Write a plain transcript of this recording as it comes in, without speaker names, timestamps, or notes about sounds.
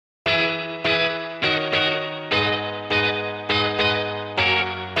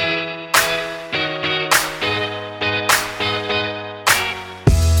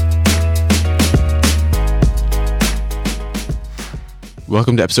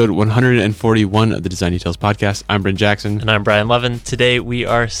Welcome to episode 141 of the Design Details Podcast. I'm Brent Jackson. And I'm Brian Levin. Today we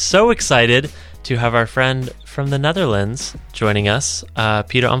are so excited to have our friend from the Netherlands joining us,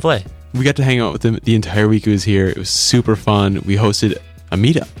 Peter Omvlee. We got to hang out with him the entire week he was here. It was super fun. We hosted a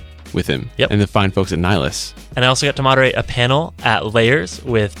meetup with him and the fine folks at Nihilus. And I also got to moderate a panel at Layers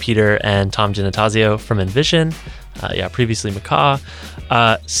with Peter and Tom Giannatasio from Envision. Previously Macaw.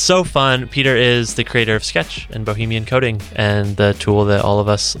 So fun. Peter is the creator of Sketch and Bohemian Coding and the tool that all of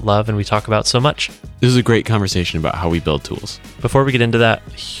us love and we talk about so much. This is a great conversation about how we build tools. Before we get into that,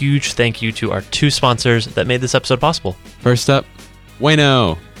 huge thank you to our two sponsors that made this episode possible. First up,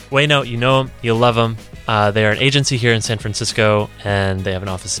 Wayno. Wayno, you know them, you love them. They are an agency here in San Francisco, and they have an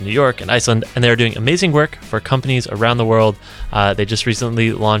office in New York and Iceland, and they're doing amazing work for companies around the world. They just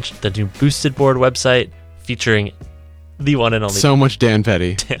recently launched the new Boosted Board website featuring the one and only so much Dan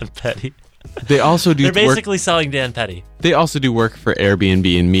Petty. Dan Petty. They also do. They're basically selling Dan Petty. They also do work for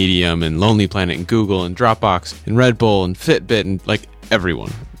Airbnb and Medium and Lonely Planet and Google and Dropbox and Red Bull and Fitbit and like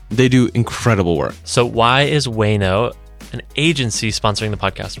everyone. They do incredible work. So why is Wayno an agency sponsoring the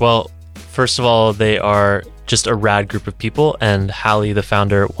podcast? Well, first of all, they are just a rad group of people, and Hallie, the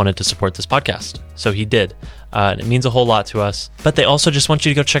founder, wanted to support this podcast. So he did. And it means a whole lot to us. But they also just want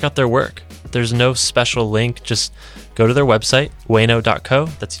you to go check out their work. There's no special link. Just go to their website, wayno.co.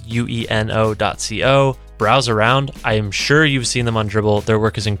 That's ueno.co. Browse around. I am sure you've seen them on Dribbble. Their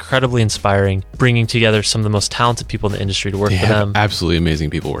work is incredibly inspiring, bringing together some of the most talented people in the industry to work for them. Absolutely amazing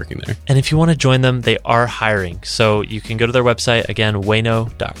people working there. And if you want to join them, they are hiring. So you can go to their website, again,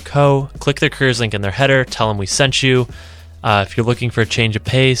 wayno.co, click their careers link in their header, tell them we sent you. If you're looking for a change of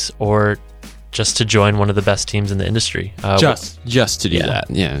pace or just to join one of the best teams in the industry. Just to do that.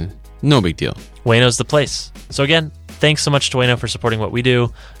 Yeah, no big deal. Wayno's the place. So again, thanks so much to Wayno for supporting what we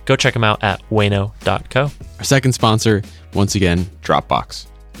do. Go check them out at wayno.co. Our second sponsor, once again, Dropbox.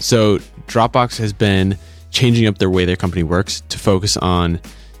 So Dropbox has been changing up their way their company works to focus on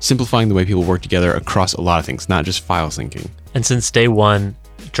simplifying the way people work together across a lot of things, not just file syncing. And since day one,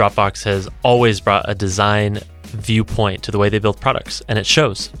 Dropbox has always brought a design viewpoint to the way they build products, and it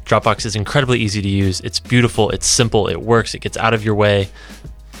shows. Dropbox is incredibly easy to use. It's beautiful, it's simple, it works, it gets out of your way.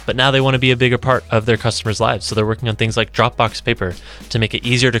 But now they want to be a bigger part of their customers' lives. So they're working on things like Dropbox Paper to make it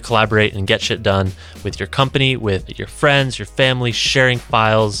easier to collaborate and get shit done with your company, with your friends, your family, sharing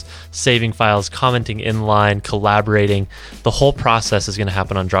files, saving files, commenting inline, collaborating. The whole process is going to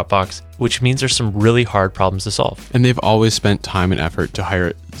happen on Dropbox, which means there's some really hard problems to solve. And they've always spent time and effort to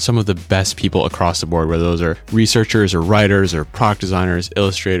hire some of the best people across the board, whether those are researchers or writers or product designers,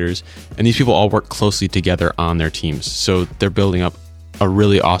 illustrators, and these people all work closely together on their teams. So they're building up a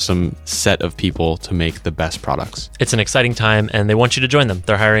really awesome set of people to make the best products. It's an exciting time, and they want you to join them.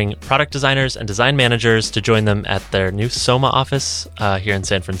 They're hiring product designers and design managers to join them at their new SOMA office here in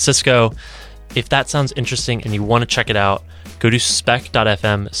San Francisco. If that sounds interesting and you want to check it out, go to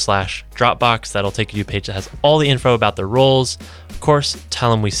spec.fm/Dropbox. That'll take you to a page that has all the info about their roles. Of course,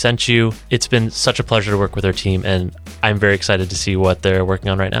 tell them we sent you. It's been such a pleasure to work with their team, and I'm very excited to see what they're working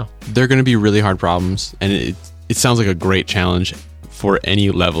on right now. They're going to be really hard problems, and it sounds like a great challenge for any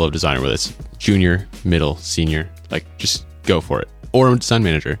level of designer, whether it's junior, middle, senior, like just go for it. Or a design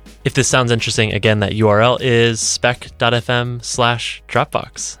manager. If this sounds interesting, again, that URL is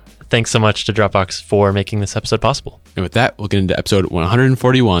spec.fm/Dropbox. Thanks so much to Dropbox for making this episode possible. And with that, we'll get into episode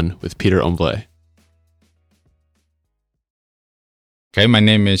 141 with Peter Omvlee. Okay, my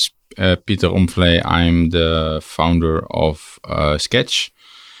name is Peter Omvlee. I'm the founder of Sketch.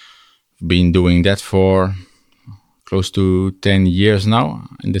 Been doing that for close to 10 years now,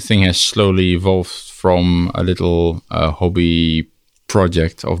 and the thing has slowly evolved from a little hobby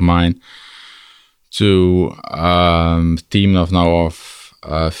project of mine to a team of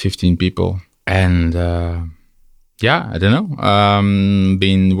 15 people. And I don't know.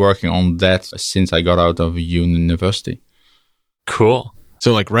 Been working on that since I got out of university. Cool.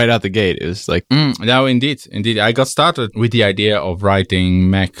 So like right out the gate, it was like... No, indeed. I got started with the idea of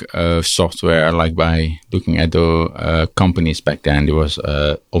writing Mac software, like by looking at the companies back then. There was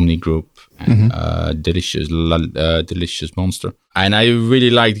Omni Group and Delicious Monster. And I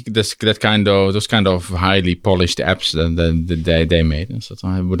really liked those kind of highly polished apps that they made. And so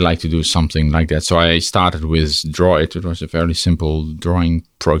I would like to do something like that. So I started with Draw-It. It was a fairly simple drawing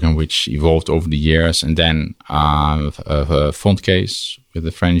program which evolved over the years. And then Fontcase with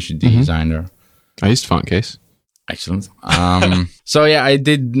a French designer. I used Fontcase. Excellent. So yeah, I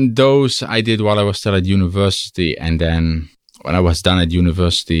did those. I did while I was still at university. And then when I was done at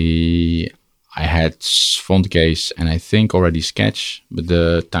university, I had Fontcase and I think already Sketch, but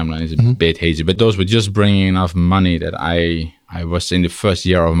the timeline is a bit hazy. But those were just bringing enough money that I I was in the first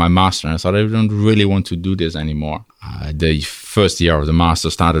year of my master, and I thought I don't really want to do this anymore. The first year of the master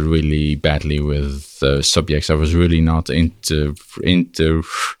started really badly with subjects I was really not interested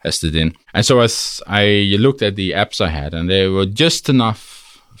in. And so as I looked at the apps I had, and they were just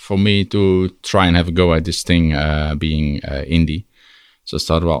enough for me to try and have a go at this thing being indie. So I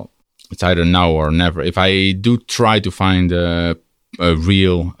thought, well, it's either now or never. If I do try to find a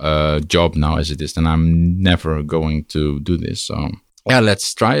real job now as it is, then I'm never going to do this. So yeah,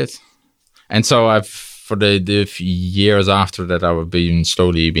 let's try it. And so for the years after that, I've been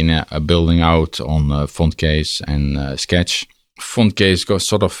slowly building out on Fontcase and Sketch. Fontcase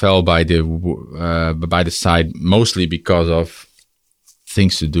sort of fell by the side, mostly because of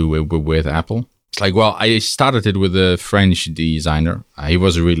things to do with Apple. It's like, well, I started it with a French designer. He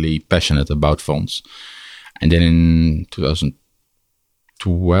was really passionate about fonts. And then in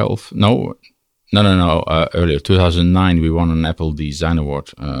 2012, earlier, 2009, we won an Apple Design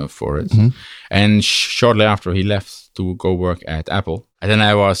Award for it. Mm-hmm. And shortly after, he left to go work at Apple. And then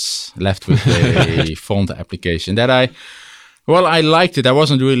I was left with a font application that I liked it. I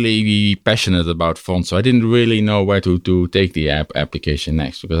wasn't really passionate about fonts, so I didn't really know where to take the application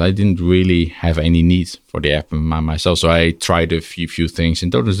next, because I didn't really have any need for the app myself. So I tried a few things,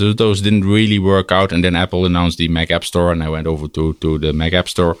 and those didn't really work out. And then Apple announced the Mac App Store, and I went over to the Mac App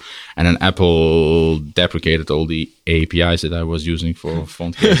Store, and then Apple deprecated all the APIs that I was using for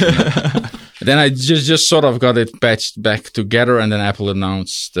Fontcase. Then I just sort of got it patched back together, and then Apple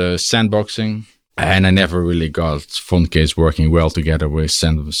announced sandboxing. And I never really got Fontcase working well together with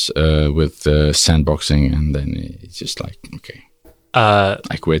sandboxing, and then it's just like, okay,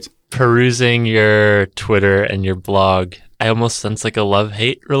 I quit. Perusing your Twitter and your blog, I almost sense like a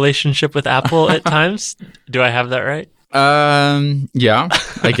love-hate relationship with Apple at times. Do I have that right? Yeah,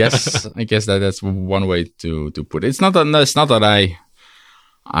 I guess that's one way to put it. It's not that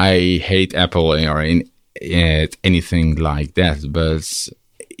I hate Apple or anything like that, but.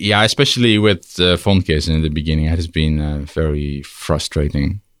 Yeah, especially with Fontcase in the beginning, it has been very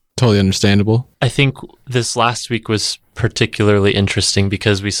frustrating. Totally understandable. I think this last week was particularly interesting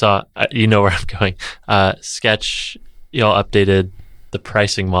because we saw, you know where I'm going, Sketch, y'all updated the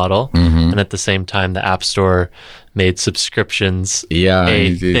pricing model, and at the same time, the App Store made subscriptions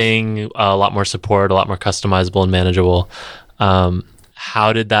a thing, a lot more support, a lot more customizable and manageable.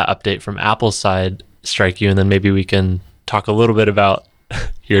 How did that update from Apple's side strike you? And then maybe we can talk a little bit about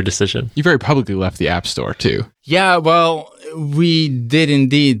your decision. You very publicly left the App Store too. Yeah, well, we did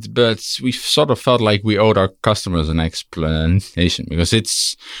indeed, but we sort of felt like we owed our customers an explanation,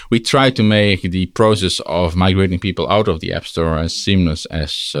 because we tried to make the process of migrating people out of the App Store as seamless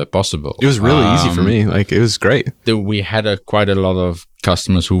as possible. It was really easy for me. Like, it was great. We had quite a lot of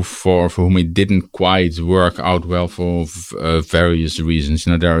customers for whom it didn't quite work out well for various reasons.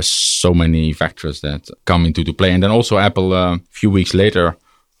 You know, there are so many factors that come into play. And then also Apple, a few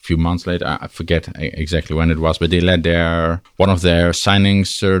months later, I forget exactly when it was, but they let one of their signing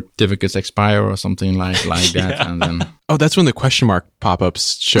certificates expire or something like that. Yeah. And then that's when the question mark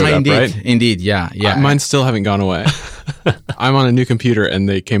pop-ups showed up, right? Indeed, yeah. Mine still haven't gone away. I'm on a new computer and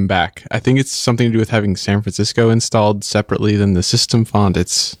they came back. I think it's something to do with having San Francisco installed separately than the system font.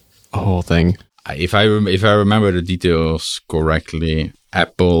 It's a whole thing. If I remember the details correctly,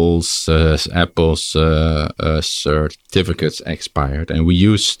 Apple's certificates expired, and we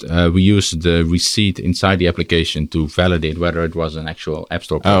used the receipt inside the application to validate whether it was an actual App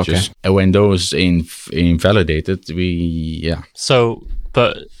Store purchase. Okay. And when those invalidated, So,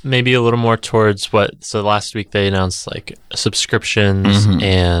 but maybe a little more towards so last week they announced like subscriptions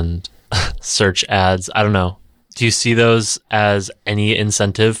and search ads. I don't know. Do you see those as any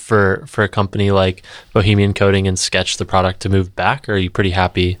incentive for a company like Bohemian Coding and Sketch, the product, to move back? Or are you pretty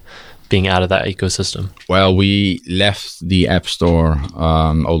happy being out of that ecosystem? Well, we left the App Store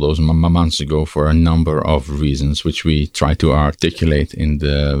all those months ago for a number of reasons, which we try to articulate in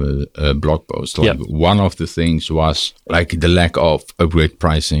the blog post. Like, one of the things was like the lack of upgrade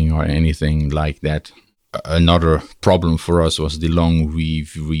pricing or anything like that. Another problem for us was the long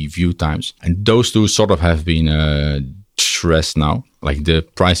review times. And those two sort of have been addressed now. Like the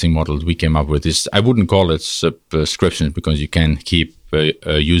pricing model we came up with is, I wouldn't call it subscriptions, because you can keep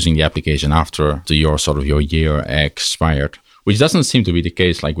using the application after your year expired, which doesn't seem to be the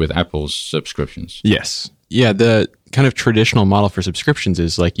case like with Apple's subscriptions. Yes. Yeah, the kind of traditional model for subscriptions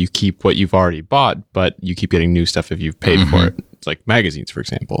is like you keep what you've already bought, but you keep getting new stuff if you've paid for it. It's like magazines, for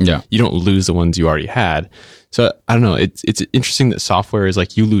example. Yeah. You don't lose the ones you already had. So I don't know. It's interesting that software is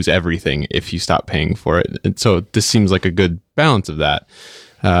like you lose everything if you stop paying for it. And so this seems like a good balance of that.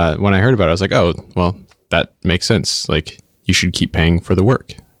 When I heard about it, I was like, oh, well, that makes sense. Like you should keep paying for the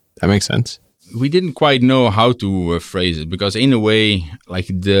work. That makes sense. We didn't quite know how to phrase it, because in a way, like,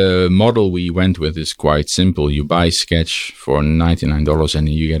 the model we went with is quite simple. You buy Sketch for $99 and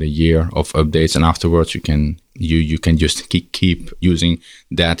you get a year of updates, and afterwards you can just keep using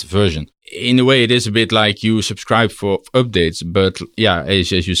that version. In a way, it is a bit like you subscribe for updates, but yeah,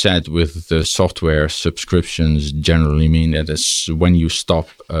 as you said, with the software, subscriptions generally mean that when you stop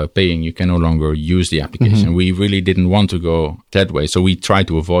paying, you can no longer use the application. Mm-hmm. We really didn't want to go that way, so we tried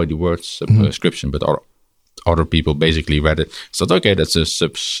to avoid the word subscription, but other people basically read it, thought, okay, that's a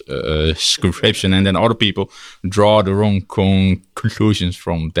subscription, and then other people draw the wrong conclusions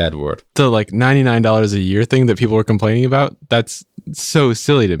from that word. So like $99 a year thing that people were complaining about, that's so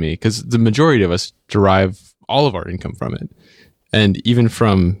silly to me, because the majority of us derive all of our income from it. And even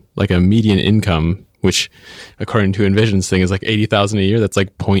from like a median income, which according to Envision's thing is like $80,000 a year, that's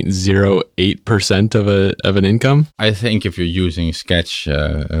like 0.08% of an income. I think if you're using Sketch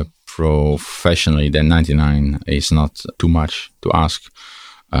professionally, then $99 is not too much to ask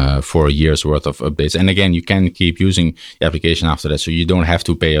for a year's worth of updates. And again, you can keep using the application after that, so you don't have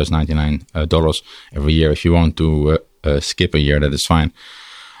to pay us $99 every year. If you want to skip a year, that is fine.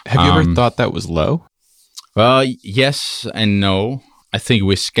 Have you ever thought that was low? Well, yes and no. I think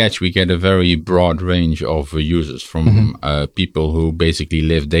with Sketch, we get a very broad range of users, from people who basically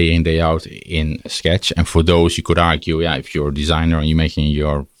live day in, day out in Sketch. And for those, you could argue, yeah, if you're a designer and you're making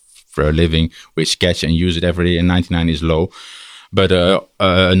your living with Sketch and use it every day, and $99 is low. But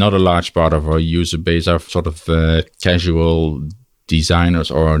another large part of our user base are sort of casual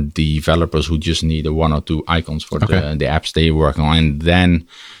designers or developers who just need one or two icons for the apps they work on, and then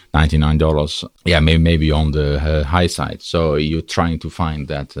 $99, maybe on the high side. So you're trying to find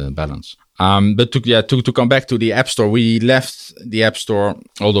that balance. But to come back to the App Store, we left the App Store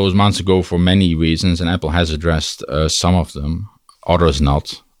all those months ago for many reasons, and Apple has addressed some of them, others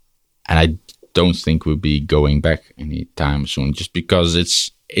not. And I don't think we'll be going back anytime soon, just because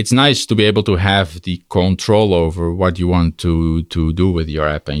it's nice to be able to have the control over what you want to do with your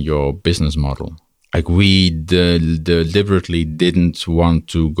app and your business model. Like, we deliberately didn't want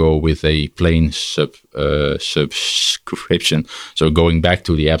to go with a plain subscription. So going back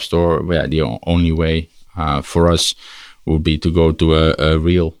to the App Store, the only way for us would be to go to a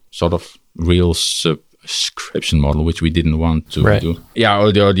real subscription model, which we didn't want to do. Yeah,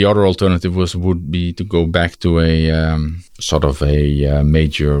 or the other alternative would be to go back to a sort of a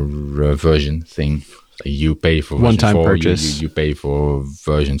major version thing. You pay for one-time version 4, purchase. You pay for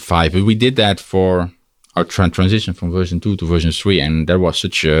version 5. But we did that for our transition from version 2 to version 3, and that was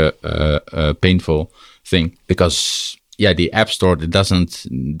such a painful thing, because the App Store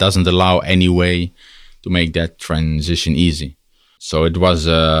doesn't allow any way to make that transition easy. So it was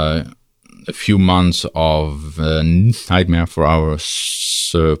a few months of nightmare for our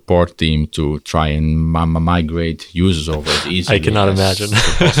support team to try and migrate users over as easily. I cannot imagine.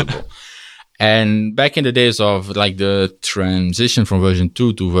 Possible. And back in the days of like the transition from version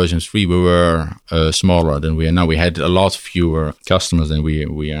 2 to version 3, we were smaller than we are now. We had a lot fewer customers than we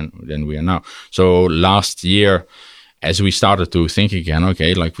are now. So last year, as we started to think again,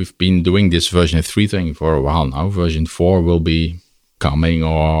 okay, like we've been doing this version 3 thing for a while now. Version 4 will be coming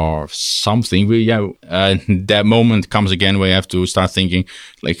or something. That moment comes again where you have to start thinking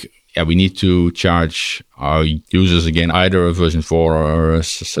like, we need to charge our users again, either a version 4 or a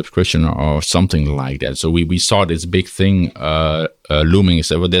subscription or something like that. So we saw this big thing looming. And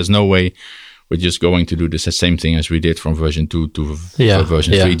said, well, there's no way we're just going to do the same thing as we did from version 2 to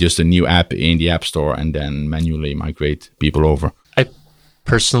version 3, just a new app in the App Store and then manually migrate people over. I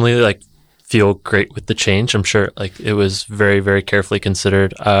personally feel great with the change. I'm sure it was very, very carefully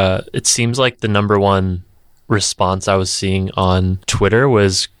considered. It seems like the number one response I was seeing on Twitter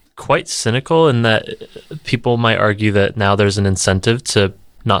was quite cynical, in that people might argue that now there's an incentive to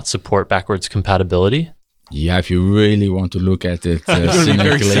not support backwards compapability. Yeah, if you really want to look at it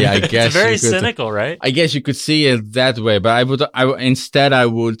cynically, I guess it's very cynical, right? I guess you could see it that way, but I would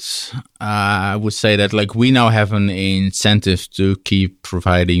say that we now have an incentive to keep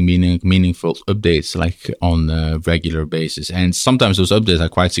providing meaningful updates on a regular basis, and sometimes those updates are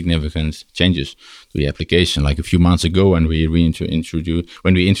quite significant changes to the application. Like a few months ago, when we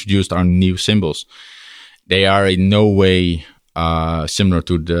introduced our new symbols, they are in no way similar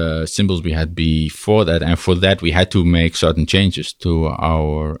to the symbols we had before that, and for that we had to make certain changes to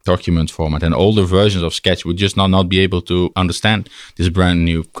our document format, and older versions of Sketch would just not be able to understand this brand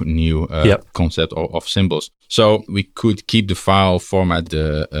new concept of symbols. So we could keep the file format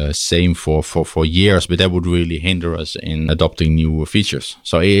the same for years, but that would really hinder us in adopting new features.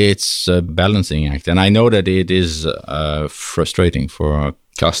 So it's a balancing act. And I know that it is frustrating for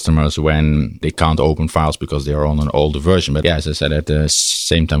customers when they can't open files because they are on an older version. But yeah, as I said, at the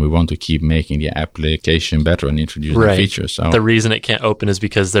same time, we want to keep making the application better and introduce new features. So the reason it can't open is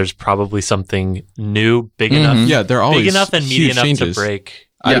because there's probably something new, big enough. Yeah, they're always big enough and meaty enough changes. to break.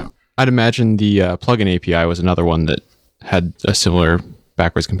 I'd imagine the plugin API was another one that had a similar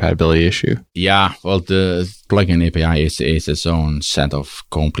backwards compatibility issue. Yeah, well, the plugin API is its own set of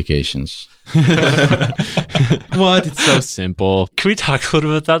complications. What? It's so simple. Can we talk a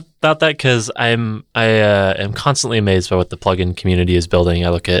little bit about that? Because I am constantly amazed by what the plugin community is building. I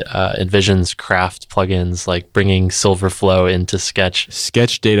look at InVision's craft plugins, like bringing Silverflow into Sketch.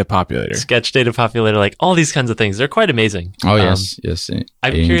 Sketch Data Populator, like all these kinds of things. They're quite amazing. Oh, yes.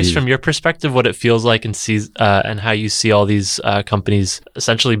 I'm curious from your perspective what it feels like and how you see all these companies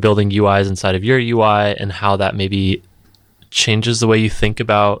essentially building UIs inside of your UI and how that maybe changes the way you think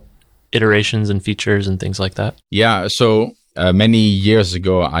about iterations and features and things like that. Yeah, so many years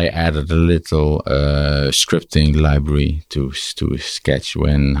ago, I added a little scripting library to Sketch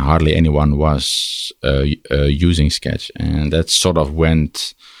when hardly anyone was using Sketch. And that sort of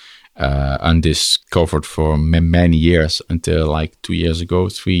went undiscovered for many years until like 3 years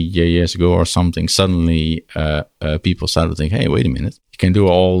ago or something. Suddenly, people started thinking, hey, wait a minute, you can do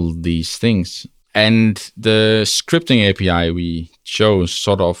all these things. And the scripting API we chose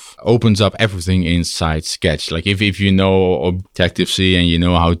sort of opens up everything inside Sketch. Like if you know Objective-C and you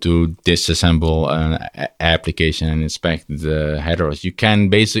know how to disassemble an application and inspect the headers, you can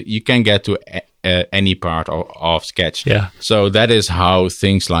get to any part of Sketch. Yeah. So that is how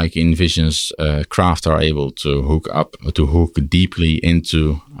things like InVision's Craft are able to hook deeply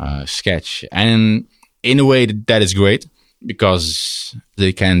into Sketch. And in a way that is great, because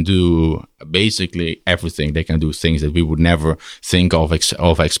they can do basically everything. They can do things that we would never think of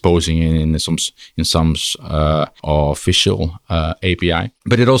exposing in some official API.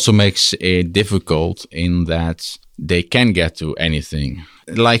 But it also makes it difficult in that they can get to anything.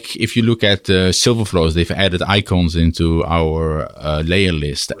 Like if you look at Silverflows, they've added icons into our layer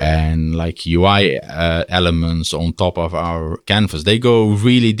list and like UI elements on top of our canvas. They go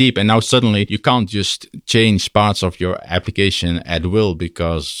really deep, and now suddenly you can't just change parts of your application at will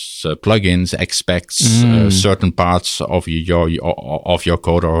because plugins expect certain parts of your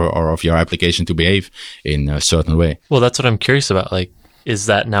code or of your application to behave in a certain way. Well, that's what I'm curious about. Like, is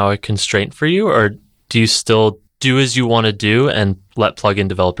that now a constraint for you, or do you still do as you want to do and let plugin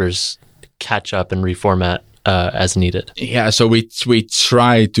developers catch up and reformat as needed? Yeah, so we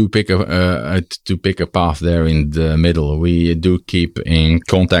try to pick a path there in the middle. We do keep in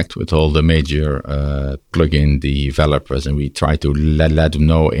contact with all the major plugin developers, and we try to let them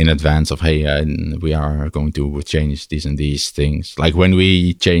know in advance of, hey, we are going to change these and these things. Like when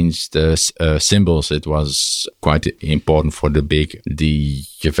we changed the symbols, it was quite important for the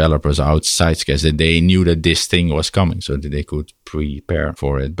developers outside Sketch that they knew that this thing was coming so that they could prepare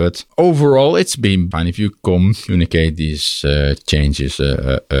for it. But overall, it's been fine if you communicate these changes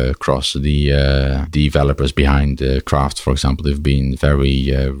across the developers behind Craft, for example. They've been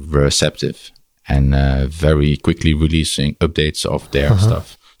very receptive and very quickly releasing updates of their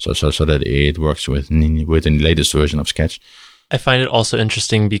stuff, so that it works with the latest version of Sketch. I find it also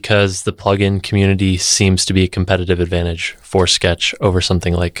interesting because the plugin community seems to be a competitive advantage for Sketch over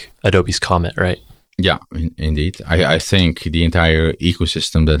something like Adobe's Comet, right? Yeah, indeed. I think the entire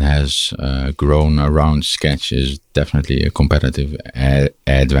ecosystem that has grown around Sketch is definitely a competitive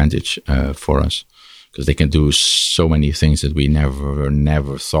advantage for us, because they can do so many things that we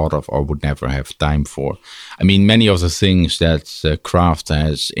never thought of or would never have time for. I mean, many of the things that Craft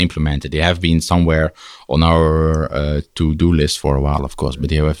has implemented, they have been somewhere on our to-do list for a while, of course,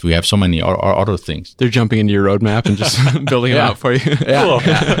 but we have so many other things. They're jumping into your roadmap and just building it out for you. Yeah. Cool.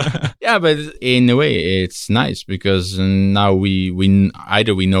 Yeah, but in a way, it's nice because now we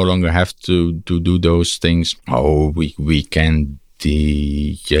either we no longer have to do those things, or we can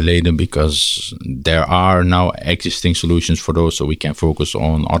delay them because there are now existing solutions for those, so we can focus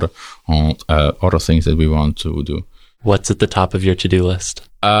on other things that we want to do. What's at the top of your to-do list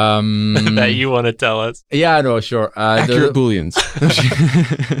that you want to tell us? Yeah, no, sure. Accurate Booleans.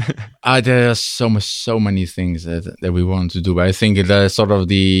 There's so many things that we want to do. But I think sort of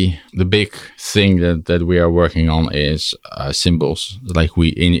the big thing that we are working on is symbols. Like we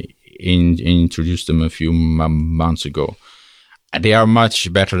introduced them a few months ago. they are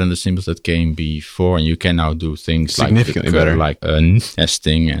much better than the symbols that came before, and you can now do things Significantly better, like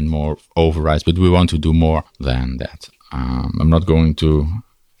nesting and more overrides. But we want to do more than that. I'm not going to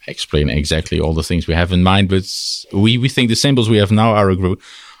explain exactly all the things we have in mind, but we think the symbols we have now are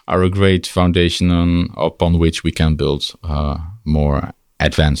a great foundation upon which we can build more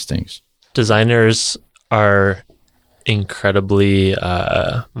advanced things. Designers are incredibly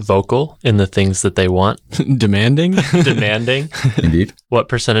vocal in the things that they want. Demanding. Indeed. What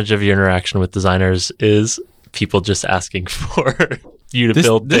percentage of your interaction with designers is people just asking for you to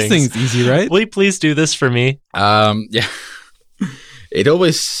build this things? This thing's easy, right? Will you please do this for me? Yeah. It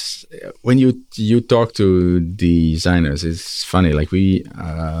always, when you talk to designers, it's funny. Like we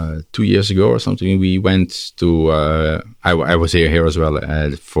 2 years ago or something, we went to I was here as well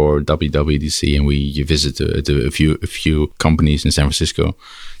for WWDC, and we visited a few companies in San Francisco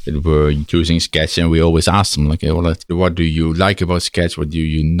that were using Sketch, and we always asked them like, what do you like about Sketch? What do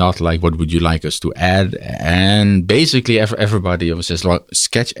you not like? What would you like us to add? And basically, everybody always says, "Well,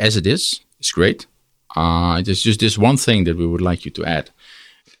 Sketch as it is great. There's just this one thing that we would like you to add."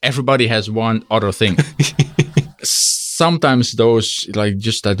 Everybody has one other thing. Sometimes those, like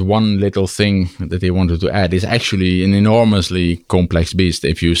just that one little thing that they wanted to add is actually an enormously complex beast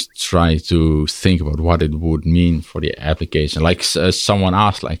if you try to think about what it would mean for the application. Like someone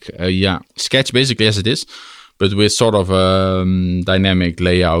asked, Sketch basically as it is, but with sort of dynamic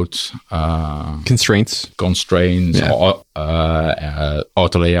layout constraints,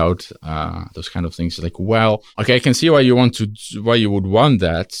 auto layout, those kind of things. Like, well, okay, I can see why you would want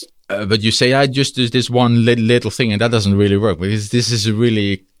that, but you say, just this one little thing, and that doesn't really work. Because this is a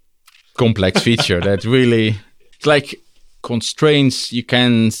really complex feature that really, like constraints. You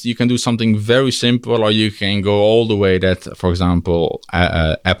can do something very simple, or you can go all the way that, for example,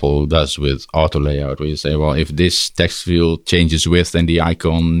 Apple does with auto layout, where you say, well, if this text field changes width, then the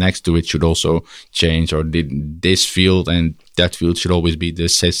icon next to it should also change, or this field and that field should always be the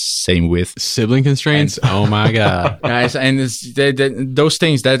same width. Sibling constraints. Oh my god! Guys, and those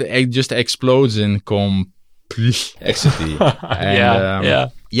things that just explodes in complexity. Yeah.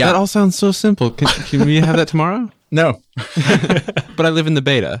 That all sounds so simple. Can we have that tomorrow? No. But I live in the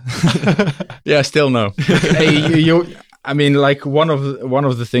beta. Yeah, still no. I mean, like one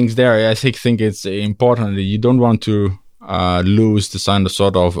of the things there, I think it's important that you don't want to lose the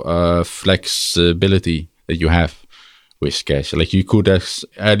sort of flexibility that you have with Sketch. Like you could,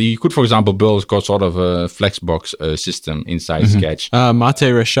 for example, build sort of a Flexbox system inside Sketch.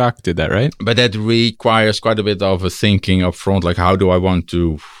 Mate Rashak did that, right? But that requires quite a bit of a thinking up front. Like, how do I want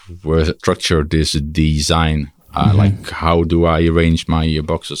to structure this design? Like, how do I arrange my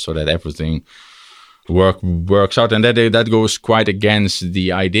boxes so that everything works out? And that goes quite against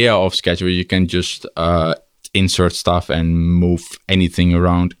the idea of Sketch, where you can just insert stuff and move anything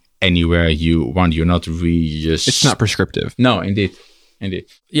around anywhere you want. You're not really just... It's not prescriptive. No, indeed.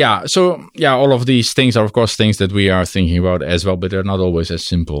 Yeah, so all of these things are, of course, things that we are thinking about as well, but they're not always as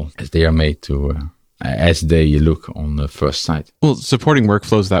simple as they are made to... as they look on the first sight. Well, supporting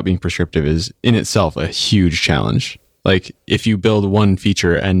workflows without being prescriptive is in itself a huge challenge. Like if you build one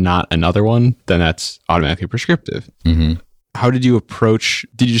feature and not another one, then that's automatically prescriptive. Mm-hmm. How did you approach,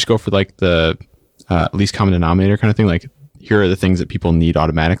 did you just go for like the least common denominator kind of thing? Like here are the things that people need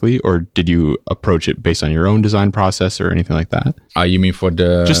automatically, or did you approach it based on your own design process or anything like that? You mean for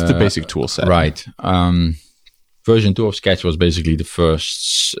just the basic tool set? Right. Version 2 of Sketch was basically the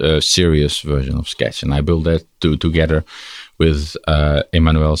first serious version of Sketch, and I built that together with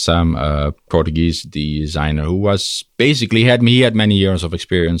Emmanuel Sam, a Portuguese designer who was basically he had many years of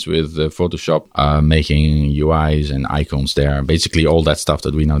experience with Photoshop, making UIs and icons there, basically all that stuff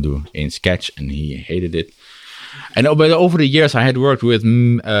that we now do in Sketch, and he hated it. And over the years, I had worked with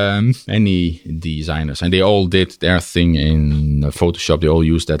many designers, and they all did their thing in Photoshop. They all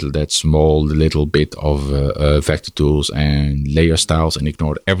used that small little bit of vector tools and layer styles, and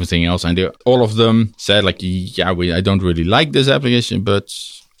ignored everything else. And all of them said, like, I don't really like this application, but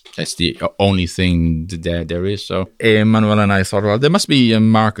that's the only thing that there is. So Emmanuel and I thought, well, there must be a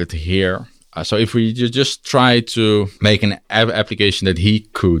market here. So if we just try to make an application that he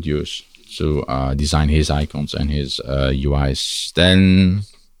could use to design his icons and his UIs, then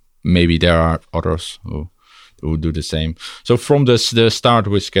maybe there are others who do the same. So from the start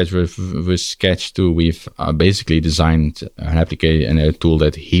with Sketch, with Sketch 2, we've basically designed an application and a tool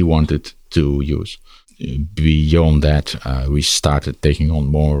that he wanted to use. Beyond that, we started taking on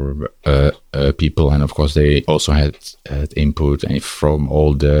more people, and of course they also had input from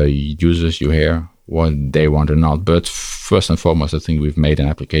all the users you hear, what they want or not. But first and foremost, I think we've made an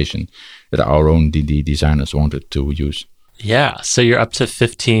application that our own designers wanted to use. Yeah. So you're up to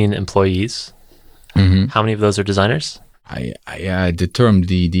 15 employees. Mm-hmm. How many of those are designers? I determined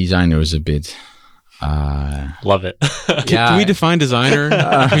the designers a bit. Love it. Can we define designer?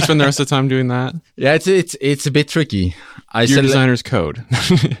 Can we spend the rest of the time doing that? Yeah, it's a bit tricky. Your designer's code.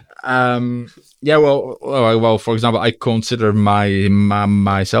 Yeah, well. For example, I consider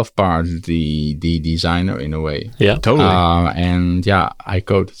myself part the designer in a way. Yeah, totally. And yeah, I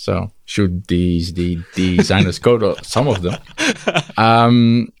code. So should the designers code some of them?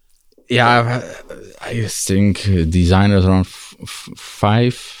 Yeah, I think designers around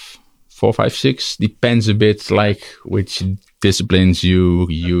 4, 5, 6. Depends a bit like which disciplines you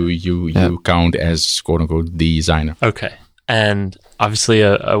count as quote unquote designer. Okay. And obviously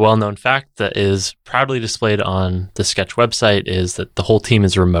a well-known fact that is proudly displayed on the Sketch website is that the whole team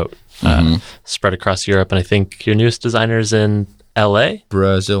is remote, spread across Europe. And I think your newest designer is in LA?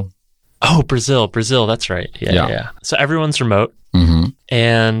 Brazil. Oh, Brazil. That's right. Yeah. So everyone's remote. Mm-hmm.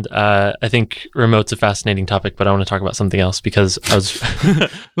 And I think remote's a fascinating topic, but I want to talk about something else because I was...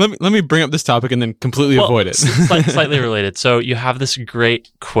 let me bring up this topic and then completely avoid it. Slightly related. So you have this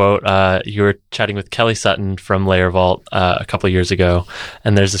great quote. You were chatting with Kelly Sutton from Layer Vault a couple of years ago,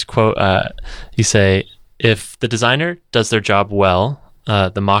 and there's this quote. You say, if the designer does their job well,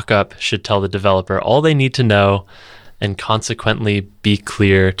 the mock-up should tell the developer all they need to know and consequently be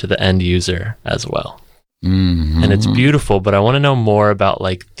clear to the end user as well. Mm-hmm. And it's beautiful, but I want to know more about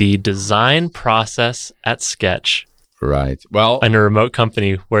like the design process at Sketch. Right. Well, in a remote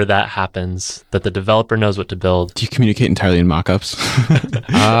company where that happens, that the developer knows what to build. Do you communicate entirely in mockups?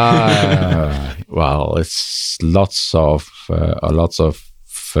 Well, it's lots of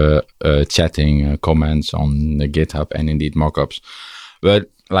chatting comments on the GitHub and indeed mockups.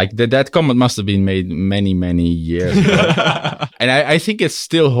 But like that comment must have been made many years ago. And I think it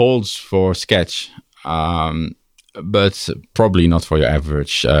still holds for Sketch. But probably not for your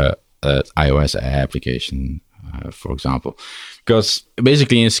average iOS application, for example, because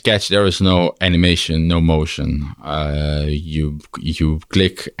basically in Sketch there is no animation, no motion. You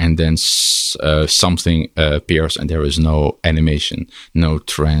click and then something appears, and there is no animation, no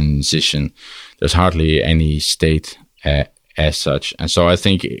transition. There's hardly any state as such. And so I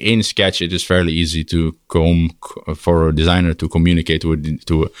think in Sketch it is fairly easy to for a designer to communicate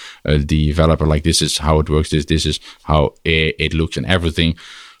to a developer, like this is how it works, this is how it looks, and everything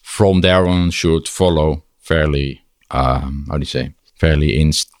from there on should follow fairly fairly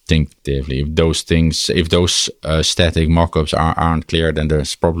instinctively. If those static mockups aren't clear, then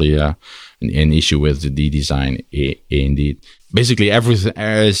there's probably an issue with the design indeed. Basically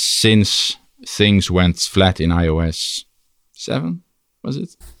everything since things went flat in iOS 7, was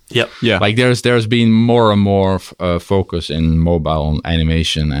it? Yep. Yeah. Like there's been more and more focus in mobile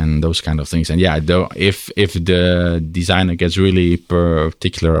animation and those kind of things. And yeah, if the designer gets really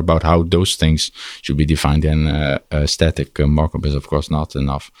particular about how those things should be defined, then a static markup is of course not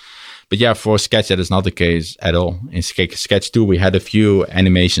enough. But yeah, for Sketch that is not the case at all. In Sketch 2, we had a few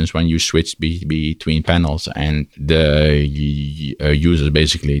animations when you switched between panels, and the users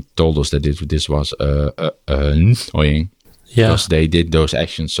basically told us that this was annoying. Yeah. Because they did those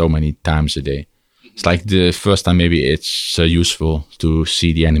actions so many times a day. It's like the first time maybe it's useful to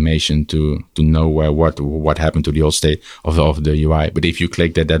see the animation to know what happened to the old state of the UI. But if you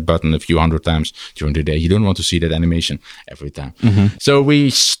click that button a few hundred times during the day, you don't want to see that animation every time. Mm-hmm. So we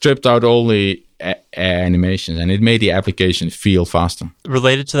stripped out all the animations, and it made the application feel faster.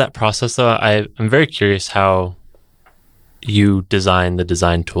 Related to that process, though, I'm very curious how you design the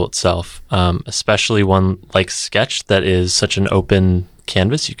design tool itself, especially one like Sketch that is such an open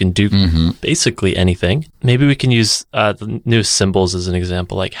canvas. You can do basically anything. Maybe we can use the new symbols as an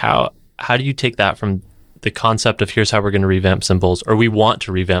example. Like how do you take that from the concept of here's how we're going to revamp symbols, or we want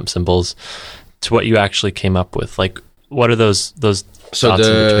to revamp symbols, to what you actually came up with? Like what are those So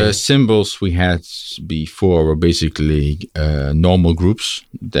the symbols we had before were basically normal groups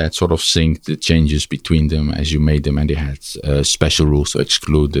that sort of sync the changes between them as you made them, and they had special rules to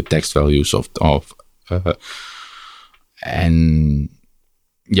exclude the text values and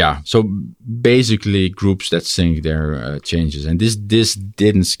yeah, so basically groups that sync their changes, and this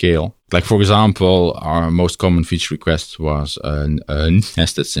didn't scale. Like for example, our most common feature request was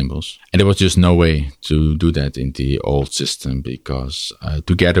nested symbols, and there was just no way to do that in the old system because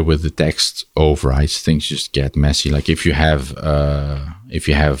together with the text overrides, things just get messy. Like if you have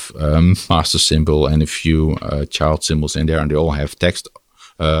master symbol and a few child symbols in there, and they all have text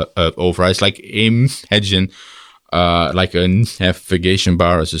overrides. Like imagine like a navigation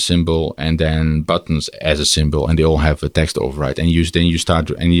bar as a symbol, and then buttons as a symbol, and they all have a text override. And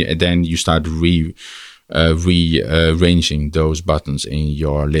then you start rearranging those buttons in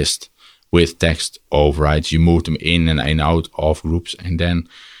your list with text overrides. You move them in and out of groups, and then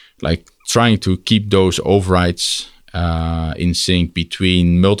like trying to keep those overrides in sync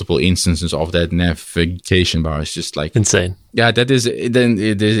between multiple instances of that navigation bar is just like insane. Yeah, it is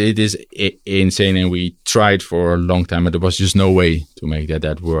insane, and we tried for a long time, but there was just no way to make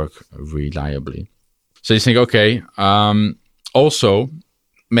that work reliably. So you think, okay. Also,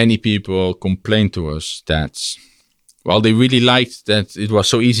 many people complained to us that, well, they really liked that it was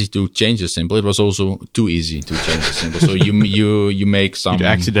so easy to change a symbol. It was also too easy to change a symbol. So you make some You'd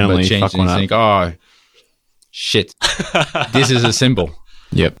accidentally change fuck one and up. think, oh shit, this is a symbol.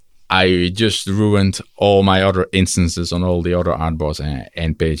 Yep. I just ruined all my other instances on all the other artboards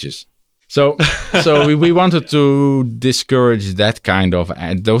and pages. So we wanted to discourage those kind of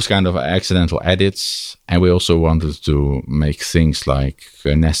accidental edits, and we also wanted to make things like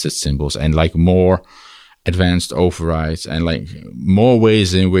nested symbols and like more advanced overrides and like more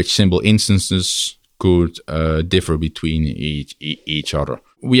ways in which symbol instances could differ between each other.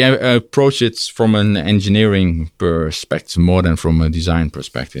 We approach it from an engineering perspective more than from a design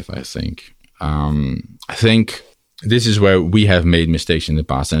perspective, I think. I think this is where we have made mistakes in the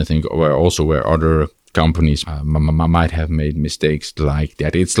past, and I think where other companies might have made mistakes like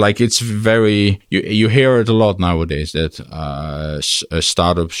that. It's very, you hear it a lot nowadays that a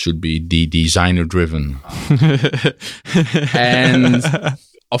startup should be designer driven. And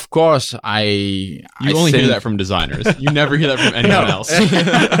of course, You only hear that from designers. You never hear that from anyone else.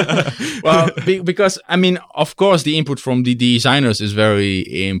 Well, because, I mean, of course, the input from the designers is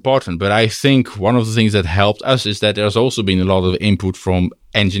very important. But I think one of the things that helped us is that there's also been a lot of input from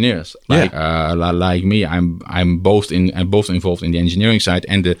engineers. Like me, I'm both involved in the engineering side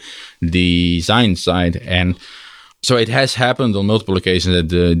and the design side. And so it has happened on multiple occasions that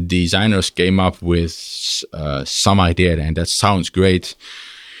the designers came up with some idea, and that sounds great.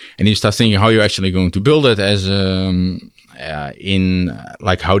 And you start thinking how you're actually going to build it as how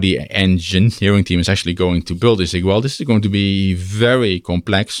the engineering team is actually going to build this. Like, well, this is going to be very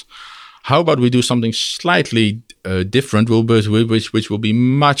complex. How about we do something slightly different, which will be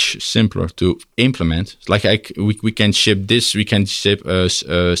much simpler to implement? Like we can ship this, we can ship a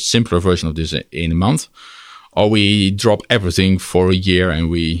simpler version of this in a month, or we drop everything for a year and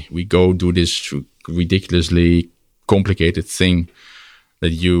we go do this ridiculously complicated thing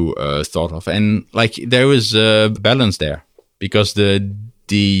that you thought of. And like there is a balance there, because the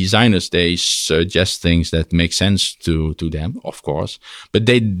designers, they suggest things that make sense to them, of course, but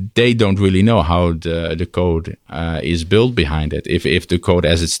they don't really know how the code is built behind it. If the code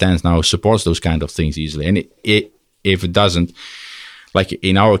as it stands now supports those kind of things easily, and if it doesn't, like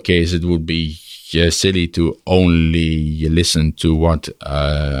in our case, it would be silly to only listen to what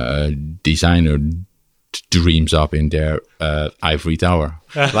a designer dreams up in their ivory tower.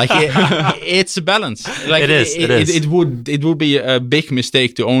 Like it's a balance. Like it is. It would be a big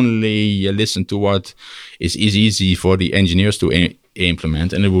mistake to only listen to what is easy for the engineers to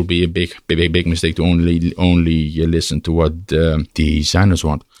implement, and it would be a big mistake to only listen to what the designers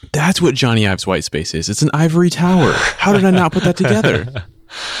want. That's what Johnny Ive's white space is. It's an ivory tower. How did I not put that together?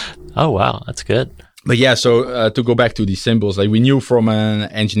 Oh wow, that's good. But yeah, so to go back to these symbols, like we knew from an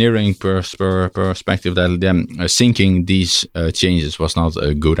engineering perspective that syncing these changes was not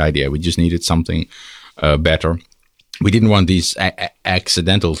a good idea. We just needed something better. We didn't want these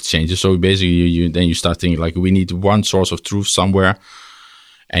accidental changes. So basically, you start thinking like we need one source of truth somewhere,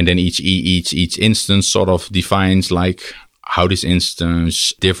 and then each instance sort of defines like how this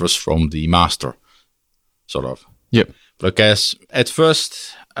instance differs from the master, sort of. Yep. Because at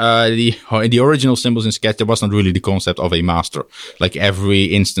first, the original symbols in Sketch, there was not really the concept of a master. Like every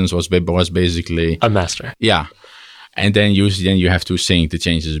instance was basically a master. Yeah. And then you have to sync the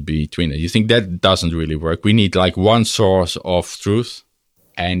changes between it. You think that doesn't really work. We need like one source of truth,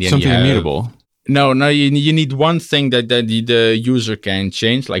 and then something immutable. No, you need one thing that the user can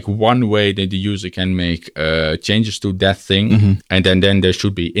change, like one way that the user can make changes to that thing. Mm-hmm. And then there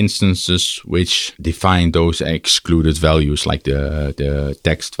should be instances which define those excluded values, like the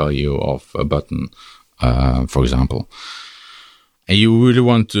text value of a button, for example. And you really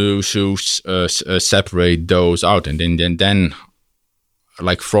want to separate those out. And then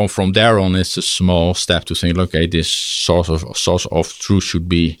like from there on, it's a small step to think, okay, this source of truth should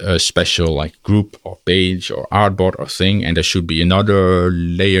be a special like group or page or artboard or thing, and there should be another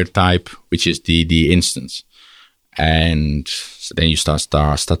layer type, which is the instance. And so then you start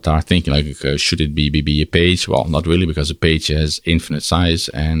thinking like, should it be a page? Well, not really, because a page has infinite size,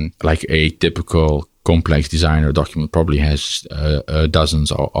 and like a typical complex designer document probably has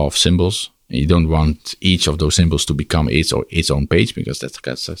dozens of symbols You don't want each of those symbols to become its own page, because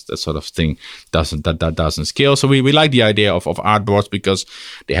that sort of thing doesn't scale. So we like the idea of artboards because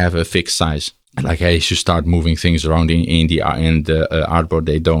they have a fixed size. Like as you start moving things around in the artboard,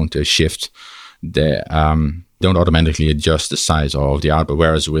 they don't shift. They don't automatically adjust the size of the artboard.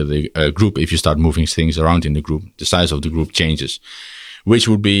 Whereas with a group, if you start moving things around in the group, the size of the group changes, which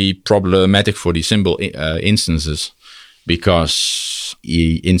would be problematic for the symbol instances, because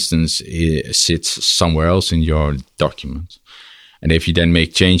the instance sits somewhere else in your document. And if you then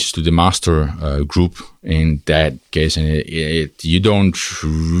make changes to the master group, in that case, you don't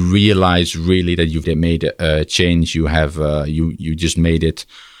realize really that you've made a change. You have you just made it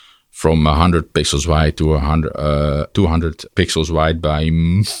from 100 pixels wide to 200 pixels wide by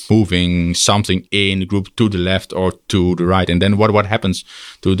moving something in the group to the left or to the right. And then what happens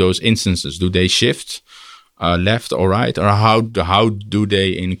to those instances? Do they shift left or right, or how do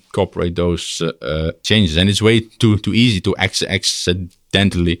they incorporate those changes? And it's way too easy to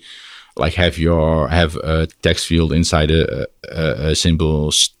accidentally like have a text field inside a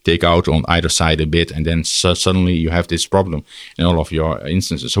symbol stick out on either side a bit, and then suddenly you have this problem in all of your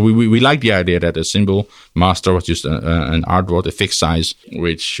instances. So we like the idea that a symbol master was just an artboard, a fixed size,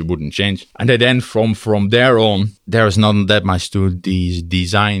 which wouldn't change. And then from there on, there is not that much to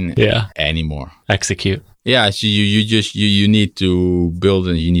design anymore. Execute. Yeah, so you need to build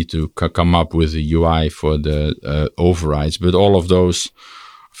and you need to come up with a UI for the overrides, but all of those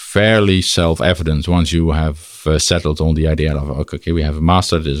fairly self-evident once you have settled on the idea of, okay, we have a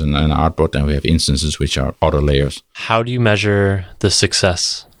master, there's an artboard, and we have instances which are other layers. How do you measure the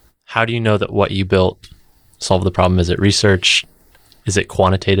success? How do you know that what you built solved the problem? Is it research? Is it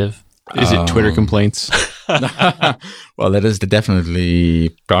quantitative? Is it Twitter complaints? Well, that is definitely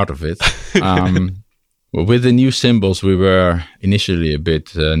part of it. Well, with the new symbols, we were initially a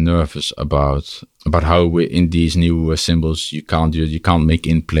bit nervous about how in these new symbols you can't make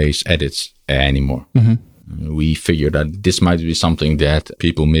in place edits anymore. Mm-hmm. We figured that this might be something that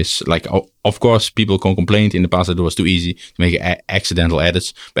people miss. Like, of course, people can complain in the past that it was too easy to make accidental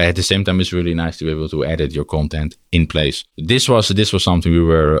edits, but at the same time, it's really nice to be able to edit your content in place. This was something we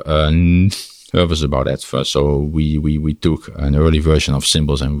were nervous about at first. So we took an early version of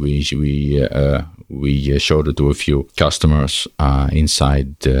symbols and we showed it to a few customers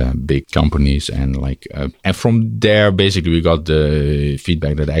inside big companies, and and from there basically we got the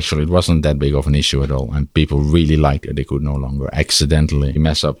feedback that actually it wasn't that big of an issue at all, and people really liked it. They could no longer accidentally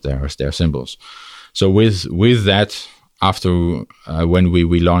mess up their symbols. So with that, after when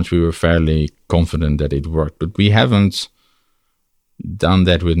we launched, we were fairly confident that it worked, but we haven't done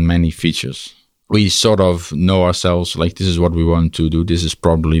that with many features. We sort of know ourselves, like, this is what we want to do. This is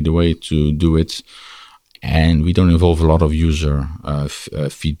probably the way to do it. And we don't involve a lot of user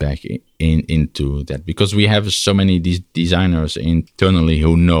feedback into that, because we have so many designers internally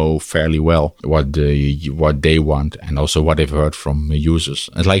who know fairly well what they want, and also what they've heard from users.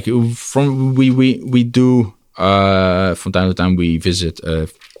 And like we do from time to time, we visit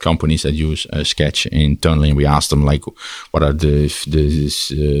companies that use Sketch internally, and we ask them, like, what are the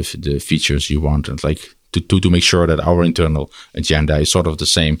features you want, and like to make sure that our internal agenda is sort of the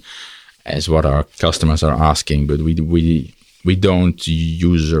same as what our customers are asking. But we don't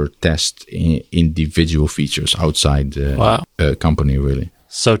user test individual features outside the company, really.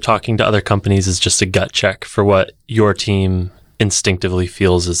 So talking to other companies is just a gut check for what your team instinctively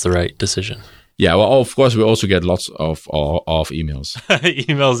feels is the right decision. Yeah, well, of course, we also get lots of emails.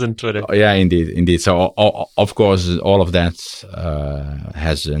 Emails and Twitter. Yeah, indeed. So, of course, all of that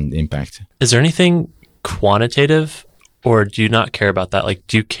has an impact. Is there anything quantitative, or do you not care about that? Like,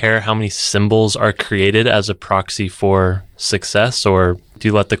 do you care how many symbols are created as a proxy for success, or do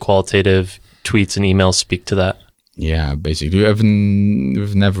you let the qualitative tweets and emails speak to that? Yeah, basically, we've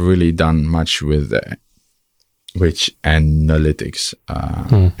never really done much with analytics,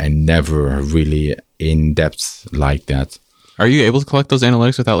 and never really in depth like that. Are you able to collect those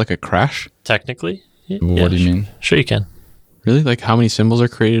analytics without like a crash? Technically. What do you mean? Sure you can. Really? Like how many symbols are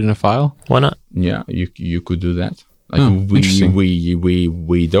created in a file? Why not? Yeah, you could do that. Like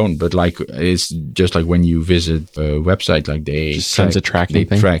we don't, but like it's just like when you visit a website, like they just sends a tracking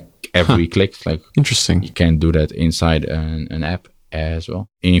thing. Track every click. Like interesting. You can do that inside an app as well.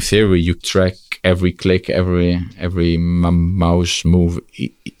 In theory, you track every click, every mouse move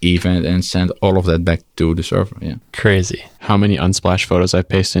event, and send all of that back to the server. Yeah, crazy. How many Unsplash photos I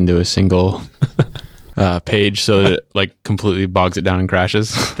paste into a single page so that it like completely bogs it down and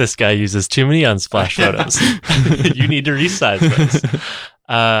crashes. This guy uses too many Unsplash photos. You need to resize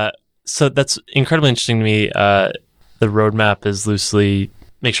those. So that's incredibly interesting to me. The roadmap is loosely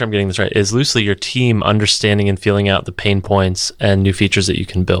make sure I'm getting this right, is loosely your team understanding and feeling out the pain points and new features that you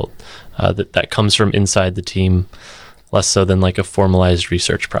can build. That comes from inside the team, less so than like a formalized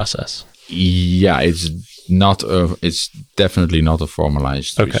research process. Yeah, it's definitely not a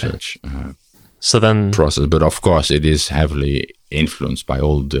formalized research so then process, but of course it is heavily influenced by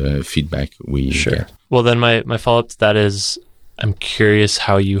all the feedback we get. Well, then my follow-up to that is, I'm curious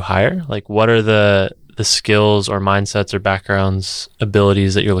how you hire. Like, what are the skills or mindsets or backgrounds,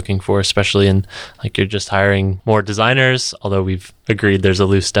 abilities that you're looking for, especially in, like, you're just hiring more designers, although we've agreed there's a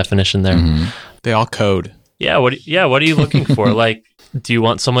loose definition there. Mm-hmm. They all code. Yeah. What are you looking for? Like, do you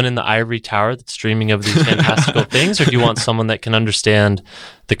want someone in the ivory tower that's dreaming of these fantastical things, or do you want someone that can understand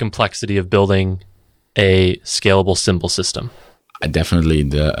the complexity of building a scalable, simple system? Definitely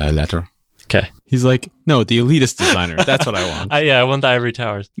the latter. Okay. He's like, no, the elitist designer. That's what I want. I want the ivory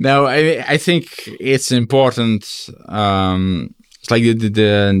towers. No, I think it's important. It's like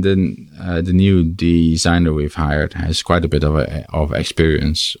the new designer we've hired has quite a bit of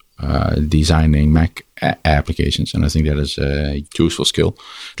experience designing Mac applications, and I think that is a useful skill.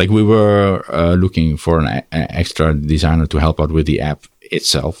 Like, we were looking for an extra designer to help out with the app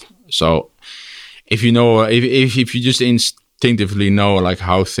itself. So if you know, if you just instinctively know like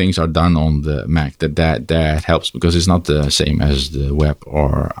how things are done on the Mac, that helps, because it's not the same as the web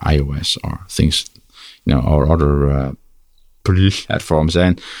or iOS or things, or other platforms.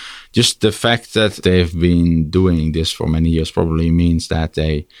 And just the fact that they've been doing this for many years probably means that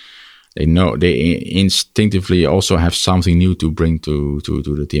they know, they instinctively also have something new to bring to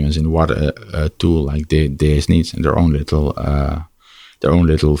the team, as in what a tool like this needs, and their own little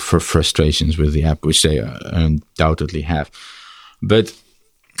frustrations with the app, which they undoubtedly have. But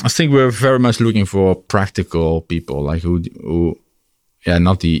I think we're very much looking for practical people, like who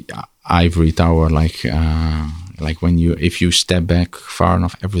not the ivory tower, like if you step back far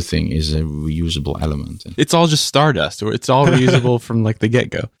enough, everything is a reusable element. It's all just Stardust, or it's all reusable from like the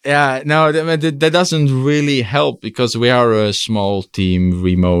get-go. Yeah, no, that doesn't really help, because we are a small team,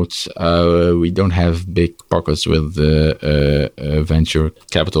 remote. We don't have big pockets with venture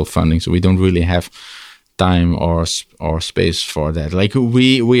capital funding, so we don't really have time or space for that. Like,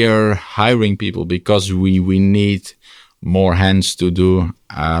 we are hiring people because we need more hands to do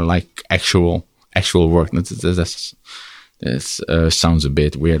like actual work. That sounds a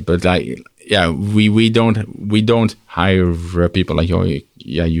bit weird, but we don't hire people like,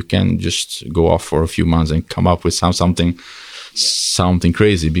 you can just go off for a few months and come up with something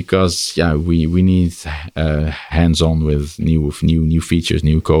crazy, because we need hands-on with new features,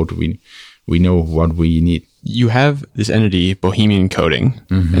 new code. We know what we need. You have this entity, Bohemian Coding,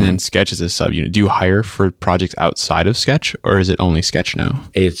 mm-hmm. and then Sketch is a subunit. Do you hire for projects outside of Sketch, or is it only Sketch now?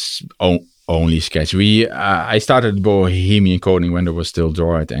 It's only Sketch. I started Bohemian Coding when there was still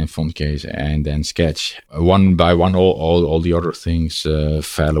Droid and Fontcase, and then Sketch. One by one, all the other things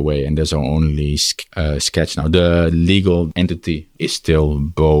fell away, and there's only Sketch now. The legal entity is still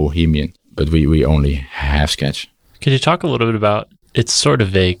Bohemian, but we only have Sketch. Could you talk a little bit about, it's sort of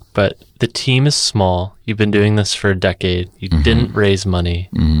vague, but the team is small. You've been doing this for a decade. You mm-hmm. didn't raise money.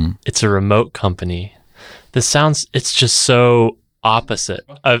 Mm-hmm. It's a remote company. It's just so opposite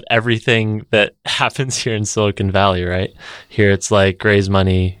of everything that happens here in Silicon Valley, right? Here it's like raise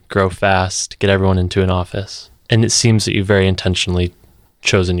money, grow fast, get everyone into an office. And it seems that you've very intentionally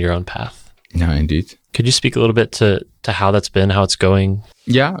chosen your own path. Yeah, indeed. Could you speak a little bit to how that's been, how it's going?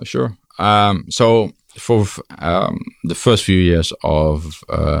 Yeah, sure. So for the first few years of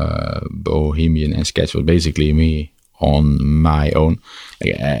Bohemian and Sketch was basically me on my own.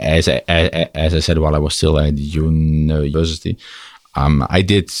 As I said, while I was still at university, I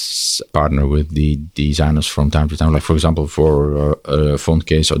did partner with the designers from time to time. Like, for example, for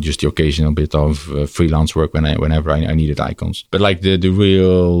Fontcase, or just the occasional bit of freelance work whenever I needed icons. But like the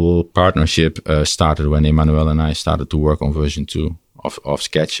real partnership started when Emmanuel and I started to work on version 2 of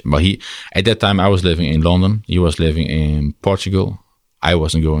Sketch. But at that time I was living in London. He was living in Portugal. I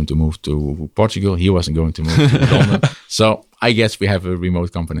wasn't going to move to Portugal. He wasn't going to move to London. So I guess we have a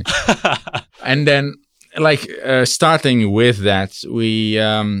remote company. And then, starting with that, we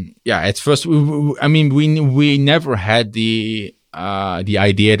at first we never had the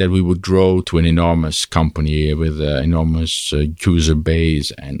idea that we would grow to an enormous company with an enormous user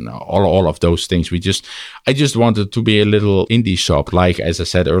base and all of those things. I just wanted to be a little indie shop, like, as I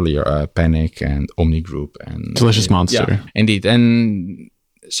said earlier, Panic and Omni Group and Delicious Monster. Yeah, indeed. And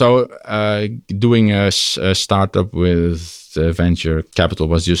so doing a startup with venture capital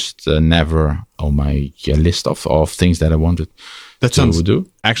was just never on my list of things that I wanted to do.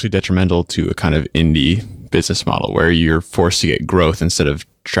 Actually detrimental to a kind of indie business model where you're forced to get growth instead of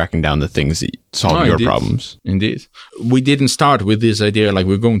tracking down the things that solve No, your indeed. problems. Indeed. We didn't start with this idea like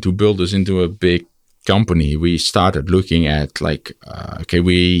we're going to build this into a big company. We started looking at like,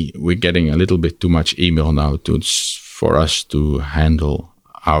 we're getting a little bit too much email now for us to handle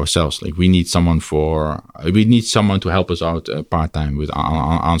ourselves. Like we need someone to help us out part-time with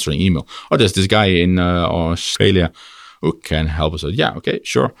answering email. Oh, there's this guy in Australia who can help us out. Yeah, okay,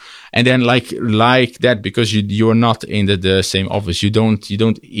 sure. And then like that, because you're not in the same office, you don't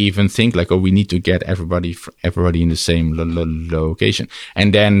even think like, oh, we need to get everybody in the same location.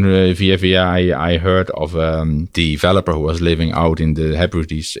 And then via I heard of the developer who was living out in the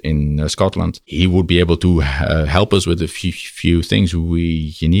Hebrides in Scotland. He would be able to help us with a few things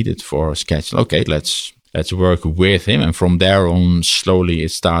we needed for Sketch. Okay, let's work with him, and from there on, slowly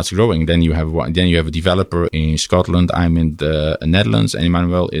it starts growing. Then you have a developer in Scotland. I'm in the Netherlands, and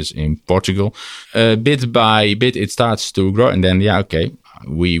Emmanuel is in Portugal. Bit by bit, it starts to grow, and then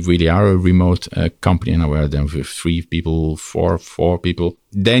we really are a remote company, and we're then with 3 people, 4 people.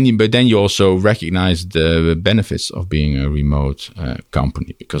 Then you also recognize the benefits of being a remote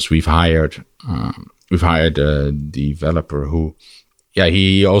company, because we've hired a developer who. Yeah,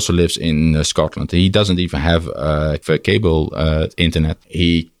 he also lives in Scotland. He doesn't even have cable internet.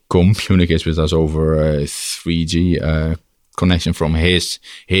 He communicates with us over 3G connection from his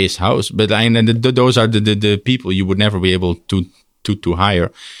house. But those are the people you would never be able to hire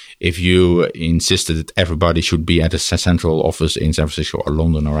if you insisted that everybody should be at a central office in San Francisco or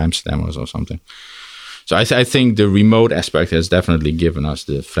London or Amsterdam or something. So I think the remote aspect has definitely given us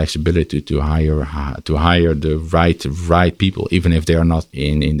the flexibility to hire the right people, even if they are not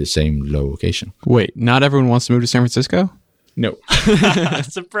in the same location. Wait, not everyone wants to move to San Francisco? No.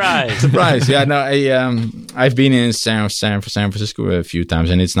 Surprise. Yeah, no, I've been in San Francisco a few times,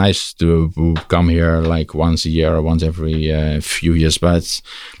 and it's nice to come here like once a year or once every few years. But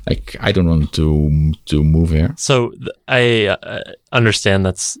like, I don't want to move here. So I understand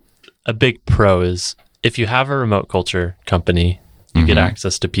that's a big pro is if you have a remote culture company, you get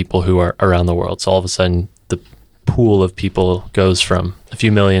access to people who are around the world. So all of a sudden, the pool of people goes from a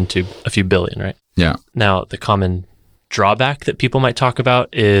few million to a few billion, right? Yeah. Now, the common drawback that people might talk about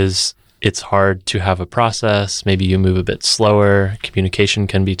is it's hard to have a process. Maybe you move a bit slower. Communication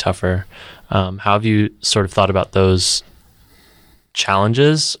can be tougher. How have you sort of thought about those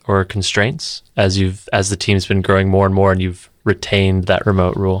challenges or constraints as the team's been growing more and more and you've retained that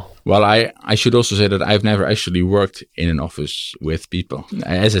remote rule? Well, I should also say that I've never actually worked in an office with people.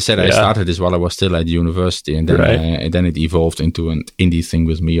 As I said, I started this while I was still at university, and then it evolved into an indie thing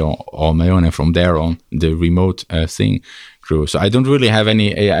with me on my own, and from there on, the remote thing grew. So I don't really have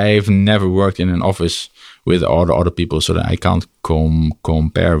I've never worked in an office with other people, so that I can't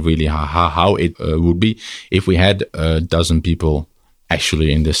compare really how it would be if we had a dozen people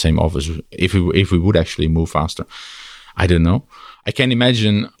actually in the same office. If we would actually move faster, I don't know. I can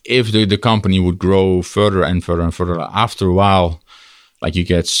imagine if the company would grow further and further and further. After a while, like you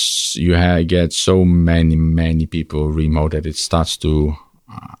get so many people remote that it starts to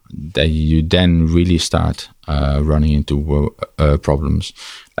that you then really start running into problems.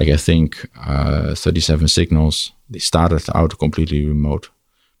 Like I think 37 Signals, they started out completely remote.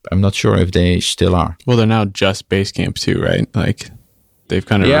 But I'm not sure if they still are. Well, they're now just Basecamp too, right? Like they've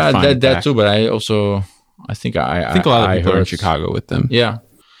kind of refined that too. But I think a lot of people are in Chicago with them. Yeah.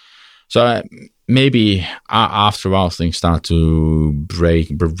 So maybe after a while things start to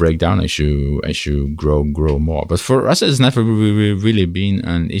break down as you grow more. But for us, it's never really been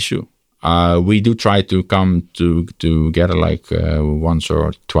an issue. We do try to come together like once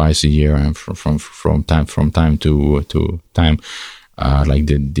or twice a year, and from time to time. Like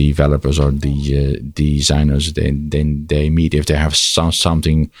the developers or the designers, they meet if they have some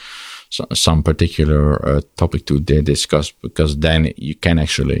particular topic to discuss, because then you can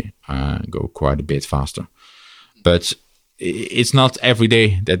actually go quite a bit faster. But it's not every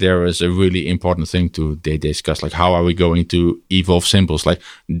day that there is a really important thing to discuss, like how are we going to evolve symbols. Like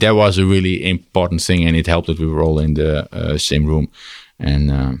there was a really important thing, and it helped that we were all in the same room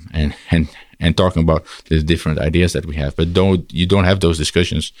and talking about the different ideas that we have. But you don't have those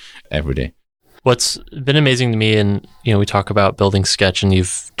discussions every day. What's been amazing to me, and we talk about building Sketch, and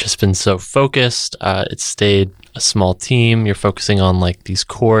you've just been so focused. It's stayed a small team. You're focusing on like these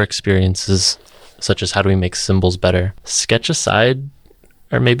core experiences, such as how do we make symbols better. Sketch aside,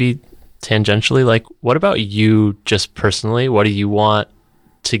 or maybe tangentially, like what about you just personally? What do you want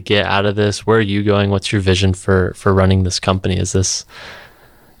to get out of this? Where are you going? What's your vision for running this company? Is this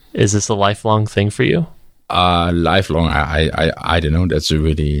a lifelong thing for you? Lifelong, I don't know. That's a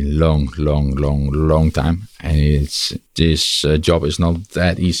really long time, and this job is not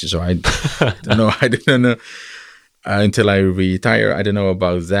that easy. So I don't know. I don't know until I retire. I don't know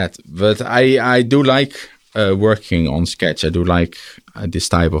about that, but I do like working on Sketch. I do like this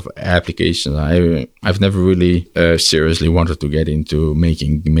type of application. I've never really seriously wanted to get into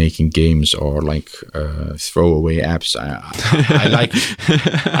making games or like throwaway apps. I like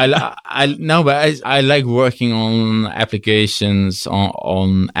I like working on applications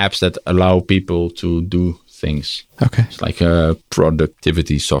on apps that allow people to do things. Okay. It's like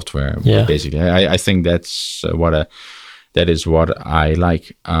productivity software. Yeah. Basically, I think that's that is what I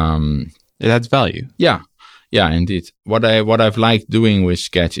like. It adds value. Yeah, indeed. What I've liked doing with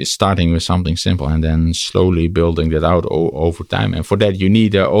Sketch is starting with something simple and then slowly building that out over time. And for that, you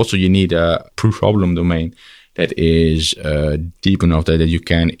need a problem domain that is deep enough that you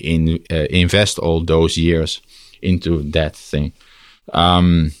can invest all those years into that thing.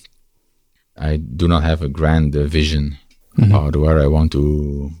 I do not have a grand vision about where I want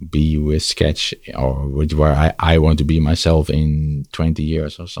to be with Sketch or where I want to be myself in 20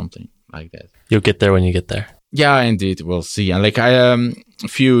 years or something like that. You'll get there when you get there. Yeah, indeed. We'll see. And like a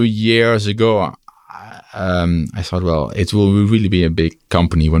few years ago, I thought, well, it will really be a big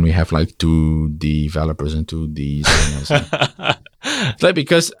company when we have like 2 developers and 2 designers. Like,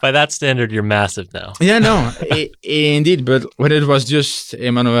 because by that standard, you're massive now. Yeah, no, indeed. But when it was just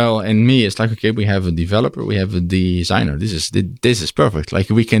Emmanuel and me, it's like, okay, we have a developer, we have a designer. This is perfect. Like,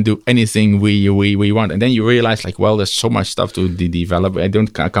 we can do anything we want. And then you realize, like, well, there's so much stuff to develop. I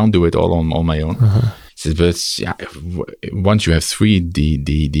can't do it all on my own. But yeah, once you have 3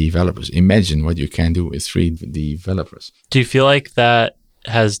 developers, imagine what you can do with 3 developers. Do you feel like that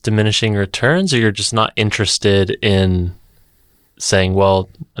has diminishing returns, or you're just not interested in saying, well,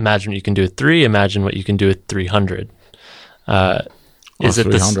 imagine what you can do with 3, imagine what you can do with 300? Is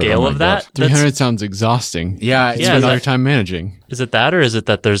it the scale of that? 300 sounds exhausting. Yeah, you spend all your time managing. Is it that, or is it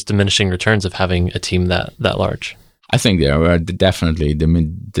that there's diminishing returns of having a team that large? I think there are definitely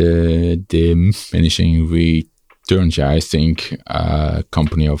the diminishing returns. I think a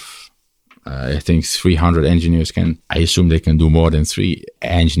company of I think 300 engineers I assume they can do more than 3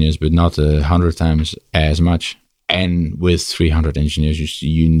 engineers, but not 100 times as much. And with 300 engineers,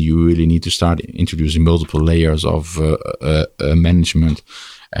 you really need to start introducing multiple layers of management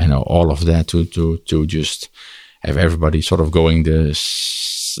and all of that to just have everybody sort of going the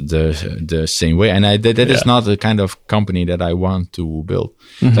same way. And that is not the kind of company that I want to build.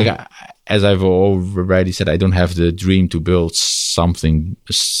 Like as I've already said, I don't have the dream to build something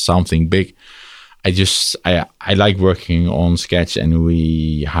big. I like working on Sketch, and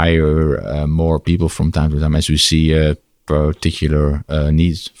we hire more people from time to time as we see particular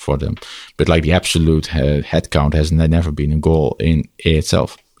needs for them. But like the absolute headcount has never been a goal in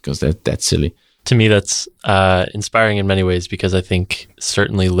itself, because that's silly. To me, that's inspiring in many ways, because I think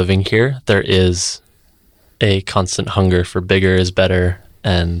certainly living here, there is a constant hunger for bigger is better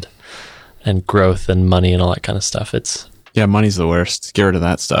and growth and money and all that kind of stuff. Yeah, money's the worst. Get rid of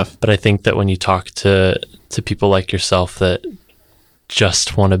that stuff. But I think that when you talk to people like yourself that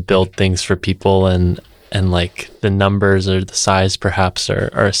just want to build things for people and like the numbers or the size perhaps are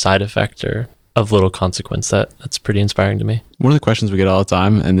a side effect or of little consequence, that's pretty inspiring to me. One of the questions we get all the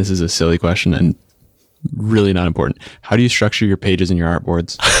time, and this is a silly question and really not important. How do you structure your pages in your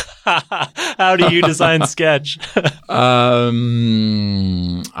artboards? How do you design Sketch? How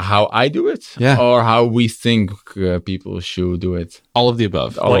I do it? Yeah. Or how we think people should do it? All of the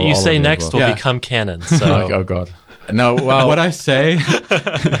above. What you say next above. will become canon. So. Oh, God. No, well, what I say,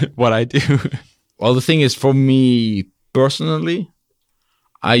 what I do. Well, the thing is, for me personally,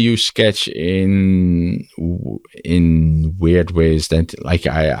 I use Sketch in weird ways that, like,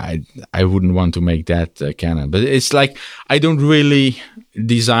 I wouldn't want to make that canon. But it's like I don't really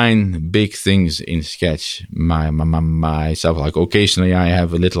design big things in Sketch myself. Like, occasionally I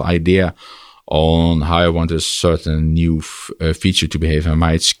have a little idea on how I want a certain new feature to behave. I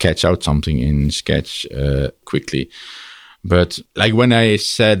might sketch out something in Sketch quickly. But like when I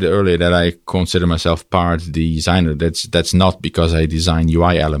said earlier that I consider myself part designer, that's not because I design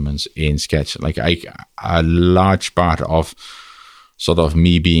UI elements in Sketch. Like a large part of sort of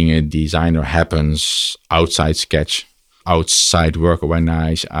me being a designer happens outside Sketch, outside work. When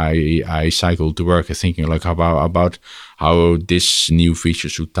I cycle to work, thinking like about how this new feature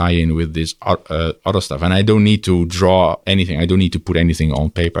should tie in with this other stuff. And I don't need to draw anything. I don't need to put anything on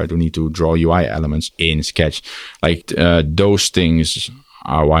paper. I don't need to draw UI elements in Sketch. Like those things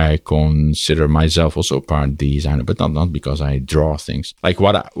are why I consider myself also part designer, but not because I draw things. Like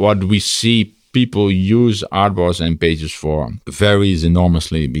what we see people use artboards and pages for varies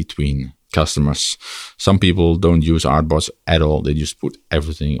enormously between customers. Some people don't use artboards at all. They just put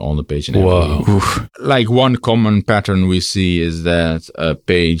everything on the page. And everything. Like one common pattern we see is that a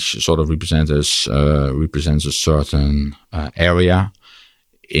page sort of represents a certain area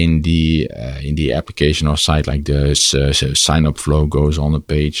in the application or site. Like the sign up flow goes on the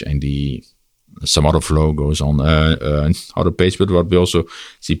page, and some other flow goes on other page. But what we also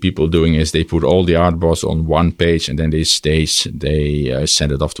see people doing is they put all the artboards on one page, and then they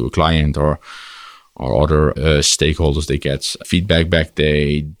send it off to a client or other stakeholders. They get feedback back,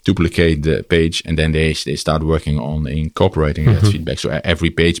 they duplicate the page, and then they start working on incorporating that feedback. So every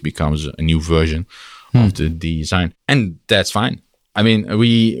page becomes a new version of the design, and that's fine. I mean,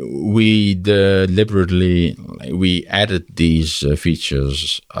 we deliberately added these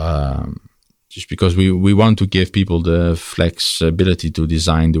features just because we want to give people the flexibility to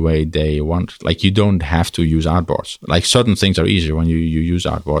design the way they want. Like, you don't have to use artboards. Like, certain things are easier when you use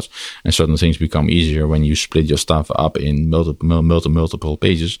artboards, and certain things become easier when you split your stuff up in multiple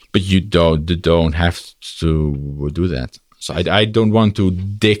pages. But you don't have to do that. So I don't want to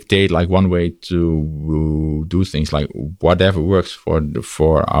dictate like one way to do things. Like, whatever works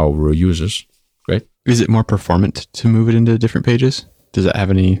for our users. Right? Is it more performant to move it into different pages? Does it have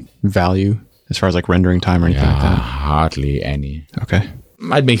any value as far as like rendering time or anything like that? Hardly any. Okay.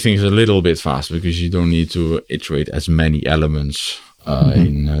 Might make things a little bit faster because you don't need to iterate as many elements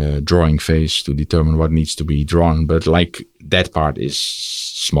in drawing phase to determine what needs to be drawn. But like, that part is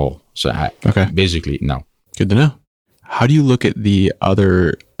small. So basically, no. Good to know. How do you look at the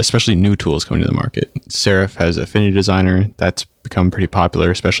other, especially new tools coming to the market? Serif has Affinity Designer. That's become pretty popular,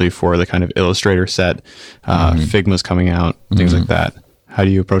 especially for the kind of Illustrator set. Figma's coming out, things like that. How do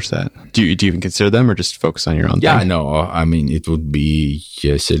you approach that? Do you even consider them, or just focus on your own thing? Yeah, no. I mean, it would be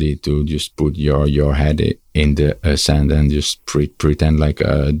silly to just put your head in the sand and just pretend like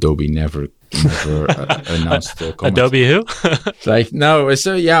Adobe never announced the comments. Adobe who? Like, no,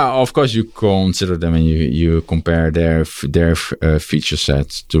 so yeah, of course you consider them and you compare their feature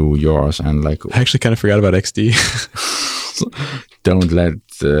sets to yours, and like, I actually kind of forgot about XD. Don't let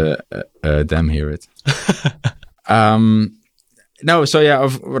them hear it. No, so yeah,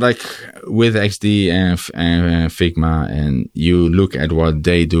 like with XD and Figma, and you look at what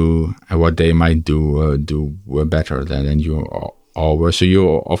they do and what they might do better than you always. So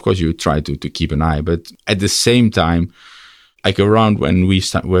you try to keep an eye, but at the same time, like around when we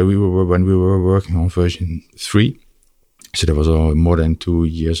were working on version 3, so that was more than 2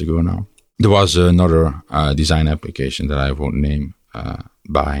 years ago now. There was another design application that I won't name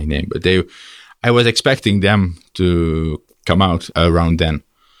by name, but I was expecting them to come out around then.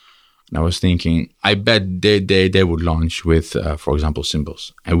 And I was thinking, I bet they would launch with, for example,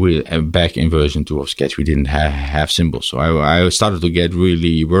 symbols. And back in version 2 of Sketch, we didn't have symbols. So I started to get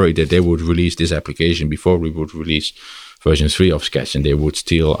really worried that they would release this application before we would release version 3 of Sketch, and they would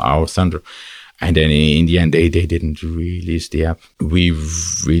steal our thunder. And then in the end, they didn't release the app. We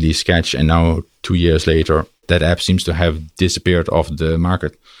released Sketch, and now 2 years later, that app seems to have disappeared off the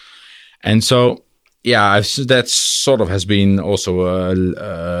market. And so, yeah, that sort of has been also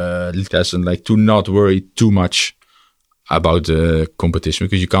a lesson, like to not worry too much about the competition,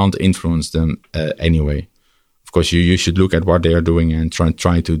 because you can't influence them anyway. Of course, you should look at what they are doing and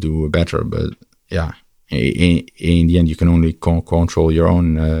try to do better. But yeah, in the end, you can only control your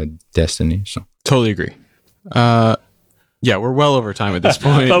own destiny. So totally agree. Yeah, we're well over time at this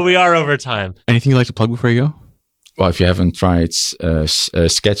point. But we are over time. Anything you'd like to plug before you go? Well, if you haven't tried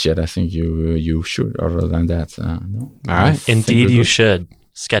Sketch yet, I think you should. Other than that, no. All right. Indeed, you should.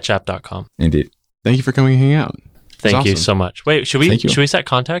 Sketchapp.com. Indeed. Thank you for coming and hanging out. Thank you so much. Wait, should we set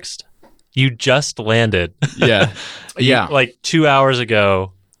context? You just landed. Yeah. Yeah. Like 2 hours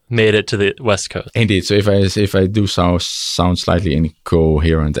ago, made it to the West Coast. Indeed. So if I do sound slightly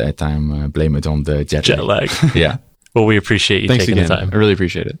incoherent at time, blame it on the jet lag. Yeah. Well, we appreciate you Thanks taking again. the time. I really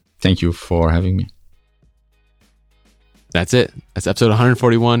appreciate it. Thank you for having me. That's it. That's episode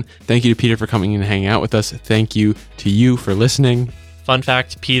 141. Thank you to Peter for coming in and hanging out with us. Thank you to you for listening. Fun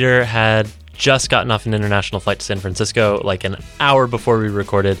fact, Peter had just gotten off an international flight to San Francisco like an hour before we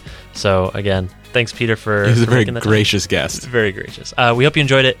recorded. So again, thanks, Peter, for He's a very making the gracious guest. Very gracious. We hope you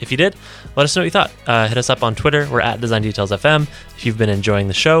enjoyed it. If you did, let us know what you thought. Hit us up on Twitter. We're at Design Details FM. If you've been enjoying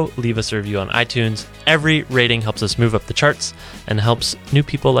the show, leave us a review on iTunes. Every rating helps us move up the charts and helps new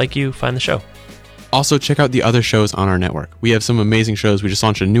people like you find the show. Also, check out the other shows on our network. We have some amazing shows. We just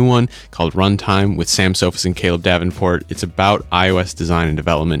launched a new one called Runtime with Sam Sophis and Caleb Davenport. It's about iOS design and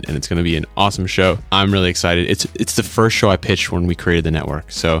development, and it's going to be an awesome show. I'm really excited. It's the first show I pitched when we created the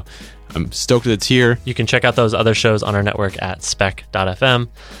network. So I'm stoked that it's here. You can check out those other shows on our network at spec.fm.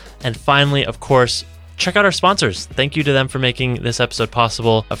 And finally, of course, check out our sponsors. Thank you to them for making this episode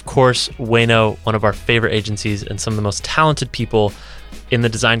possible. Of course, Wayno, one of our favorite agencies and some of the most talented people in the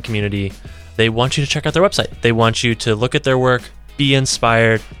design community. They want you to check out their website. They want you to look at their work, be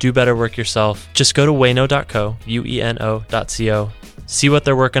inspired, do better work yourself. Just go to wayno.co, ueno.co, see what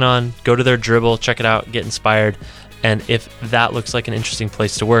they're working on, go to their Dribbble, check it out, get inspired. And if that looks like an interesting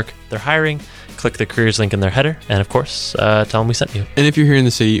place to work, they're hiring. Click the careers link in their header. And of course, tell them we sent you. And if you're here in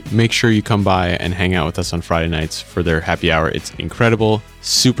the city, make sure you come by and hang out with us on Friday nights for their happy hour. It's incredible,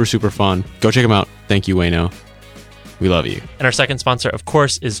 super, super fun. Go check them out. Thank you, Wayno. We love you. And our second sponsor, of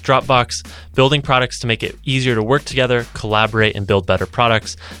course, is Dropbox, building products to make it easier to work together, collaborate, and build better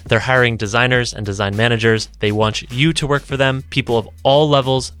products. They're hiring designers and design managers. They want you to work for them, people of all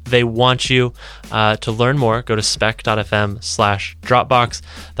levels. They want you. To learn more, go to spec.fm/Dropbox.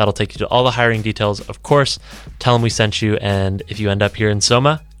 That'll take you to all the hiring details. Of course, tell them we sent you. And if you end up here in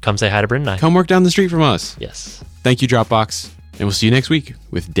Soma, come say hi to Bryn and I. Come work down the street from us. Yes. Thank you, Dropbox. And we'll see you next week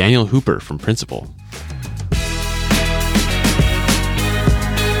with Daniel Hooper from Principal.